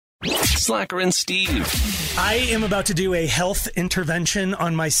Slacker and Steve. I am about to do a health intervention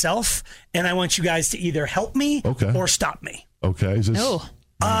on myself, and I want you guys to either help me or stop me. Okay. Is this...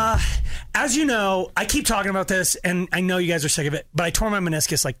 As you know, I keep talking about this, and I know you guys are sick of it, but I tore my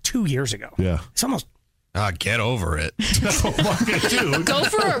meniscus like 2 years ago. Yeah. It's almost... Get over it. Dude. Go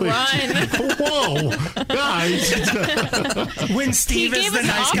for a run. Whoa, guys. When Steve is the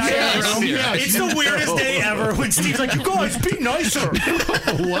nice guy in the room, it's the weirdest day ever when Steve's like, you guys, be nicer.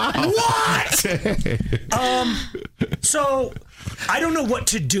 Wow. What? So I don't know what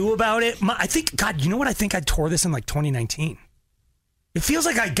to do about it. I think, God, you know what? I think I tore this in like 2019. It feels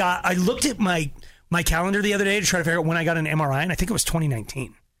like I looked at my calendar the other day to try to figure out when I got an MRI, and I think it was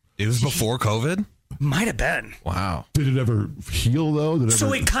 2019. It was before COVID? Might have been. Wow. Did it ever heal, though?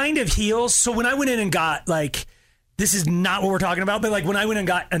 So it kind of heals. So when I went in and got, like, this is not what we're talking about, but like when I went and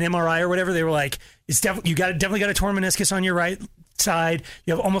got an MRI or whatever, they were like, it's definitely got a torn meniscus on your right side.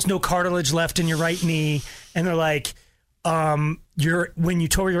 You have almost no cartilage left in your right knee. And they're like, when you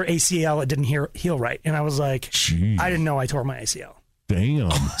tore your ACL, it didn't heal right. And I was like, Jeez. I didn't know I tore my ACL.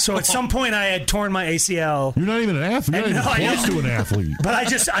 Damn. So at some point I had torn my ACL. You're not even an athlete. You're not even close to an athlete. But I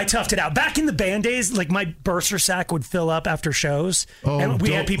toughed it out. Back in the band days, like my burster sack would fill up after shows, and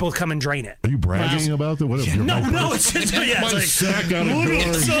we had people come and drain it. Are you bragging about that? What? No, it's just my like, sack out of look at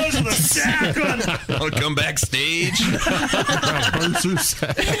door. the size of the sack on. I'll come backstage. Burster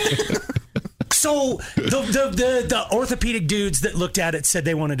sack. So the orthopedic dudes that looked at it said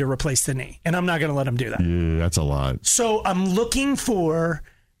they wanted to replace the knee, and I'm not going to let them do that. Yeah, that's a lot. So I'm looking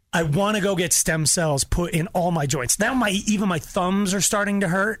I want to go get stem cells put in all my joints. Now even my thumbs are starting to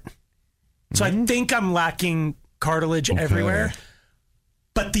hurt. So I think I'm lacking cartilage everywhere.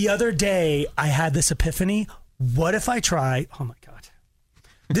 But the other day I had this epiphany. What if I try, oh my God.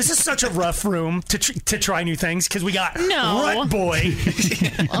 This is such a rough room to try new things because we got Rut Boy.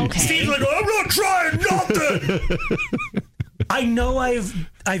 Okay. Steve's like, I'm not trying nothing. I know I've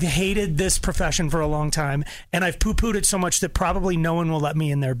hated this profession for a long time, and I've poo-pooed it so much that probably no one will let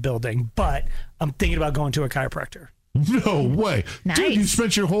me in their building, but I'm thinking about going to a chiropractor. No way. Nice. Dude, you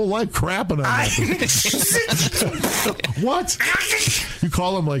spent your whole life crapping on that. What? You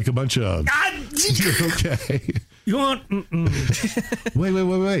call them like a bunch of... Okay. You want...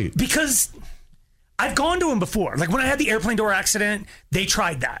 Wait. Because I've gone to them before. Like when I had the airplane door accident, they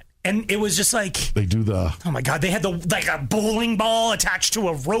tried that. And it was just like... They do the... Oh my God, they had a bowling ball attached to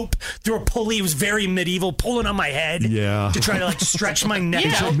a rope through a pulley. It was very medieval, pulling on my head. Yeah. To try to like stretch my neck.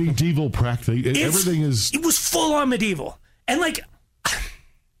 It's a medieval practice. Everything is... It was full on medieval. And like...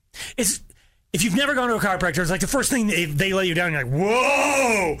 If you've never gone to a chiropractor, it's like the first thing they lay you down, you're like,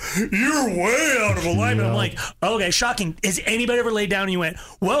 whoa, you're way out of alignment. Yeah. I'm like, okay, shocking. Has anybody ever laid down and you went,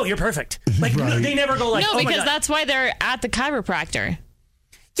 whoa, you're perfect? Like, Right. they never go like, No, oh my because God. that's why they're at the chiropractor.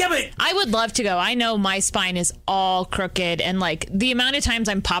 Yeah, but I would love to go. I know my spine is all crooked, and like the amount of times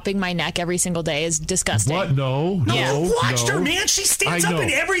I'm popping my neck every single day is disgusting. What? No. I've watched her, man. She stands up in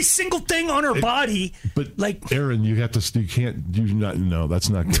every single thing on her body. But like, Aaron, you have to. You can't. You not. No, that's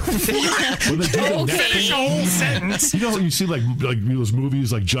not good. When they do the neck finish thing, a whole sentence. you know, you see like those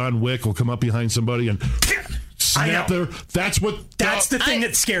movies, like John Wick will come up behind somebody and snap their. That's the thing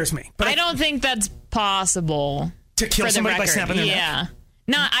that scares me. But I don't think that's possible to kill for the somebody by record. snapping their neck. Yeah.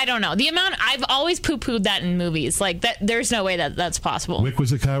 No, I don't know. The amount I've always poo-pooed that in movies. Like that, there's no way that that's possible. Wick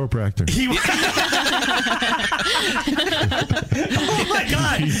was a chiropractor. Oh my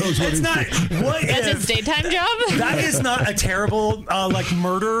God! It's not. What That's if his daytime job. that is not a terrible like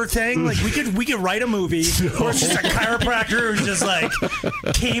murder thing? Like we could write a movie where it's just a chiropractor who just like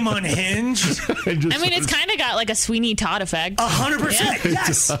came unhinged. I mean, it's kind of got like a Sweeney Todd effect. 100%.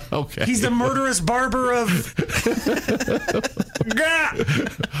 Yes. Okay. He's the murderous barber of.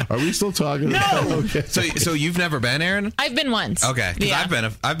 Are we still talking? No. Okay. So you've never been, Aaron? I've been once. Okay, because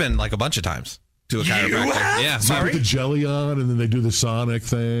Yeah. I've been like a bunch of times to a chiropractor. have? Yeah, So they put the jelly on, and then they do the Sonic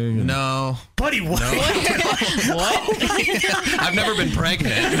thing. and- no, Buddy, what? What? I've never been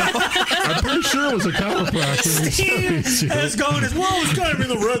pregnant. I'm pretty sure it was a chiropractor. Steve has gone as well. It's kind of in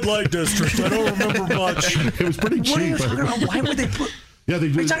the red light district. I don't remember much. It was pretty cheap. What are you talking about? Why would they put? Yeah, they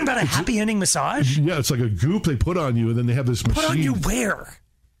do. Are you talking about a happy ending massage? Yeah, it's like a goop they put on you, and then they have this machine. Put on you where?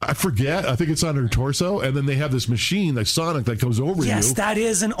 I forget. I think it's on her torso, and then they have this machine, like Sonic, that goes over you. Yes, that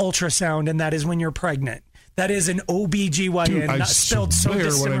is an ultrasound, and that is when you're pregnant. That is an OBGYN, Dude, I not spelled so swear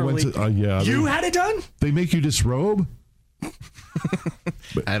when I went dissimilarly. to, yeah, You had it done? they make you disrobe.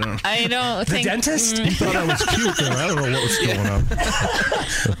 I don't. I don't The think. dentist? You thought I was cute there. I don't know what was going on.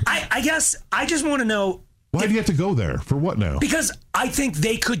 I guess I just want to know. Why do you have to go there? For what now? Because I think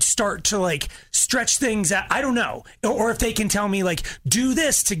they could start to like stretch things out. I don't know. Or if they can tell me like, do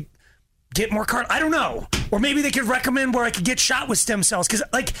this to get more I don't know. Or maybe they could recommend where I could get shot with stem cells. Because,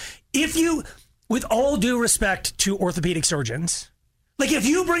 like, if you, with all due respect to orthopedic surgeons, like, if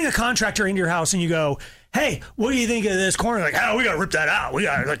you bring a contractor into your house and you go, hey, what do you think of this corner? Like, oh, we got to rip that out. We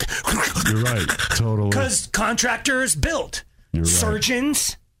got to, like... You're right. Totally. Because contractors build. You're right.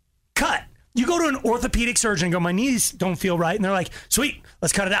 Surgeons cut. You go to an orthopedic surgeon and go, my knees don't feel right. And they're like, sweet,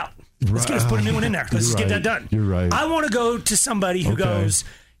 let's cut it out. Let's put a new one in there. Let's just get that done. You're right. I want to go to somebody who goes,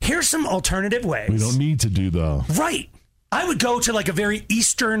 here's some alternative ways. We don't need to do though. Right. I would go to like a very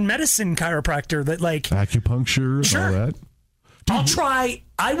Eastern medicine chiropractor that like... Acupuncture, sure. all that.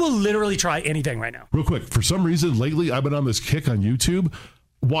 I will literally try anything right now. Real quick, for some reason lately I've been on this kick on YouTube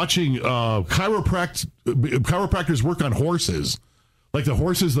watching chiropractors work on horses. Like the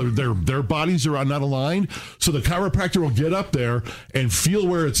horses, their bodies are not aligned. So the chiropractor will get up there and feel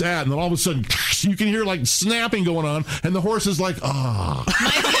where it's at. And then all of a sudden, you can hear like snapping going on. And the horse is like, No,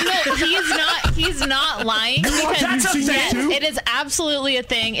 he's not lying. That's a thing, too? It is absolutely a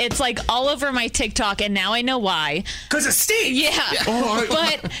thing. It's like all over my TikTok. And now I know why. Because of Steve. Yeah.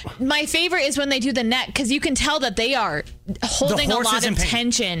 But my favorite is when they do the neck. Because you can tell that they are holding a lot of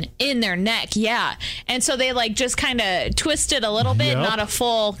tension in their neck. Yeah. And so they like just kind of twist it a little bit. Not a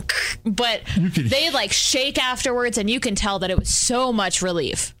full, but they like shake afterwards, and you can tell that it was so much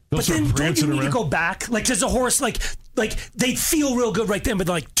relief. But then don't you need to go back? Like, does a horse like they feel real good right then, but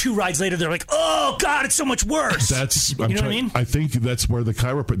like 2 rides later, they're like, oh God, it's so much worse. That's what I mean? I think that's where the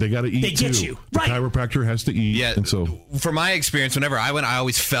chiropractor, they got to eat. They get you. Right. The chiropractor has to eat. Yeah. And so, for my experience, whenever I went, I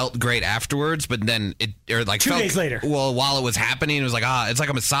always felt great afterwards, but then 2 days later. Well, while it was happening, it was like, it's like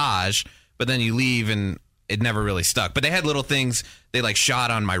a massage, but then you leave and it never really stuck. But they had little things they like shot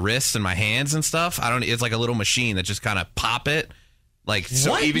on my wrists and my hands and stuff. It's like a little machine that just kind of pop it. Like,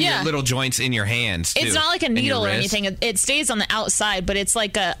 so even your little joints in your hands, too. It's not like a needle or anything. It stays on the outside, but it's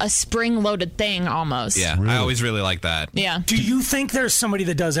like a spring-loaded thing almost. Yeah, really? I always really like that. Yeah. Do you think there's somebody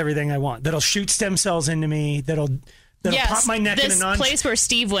that does everything I want? That'll shoot stem cells into me, that'll pop my neck in a notch? This place where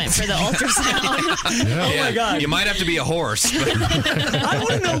Steve went for the ultrasound. Oh, my God. You might have to be a horse. But I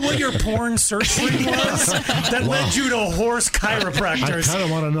want to know what your porn search string was that led you to horse chiropractors. I kind of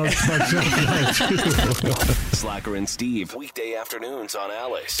want to know myself. Slacker and Steve, weekday afternoons on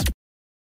Alice.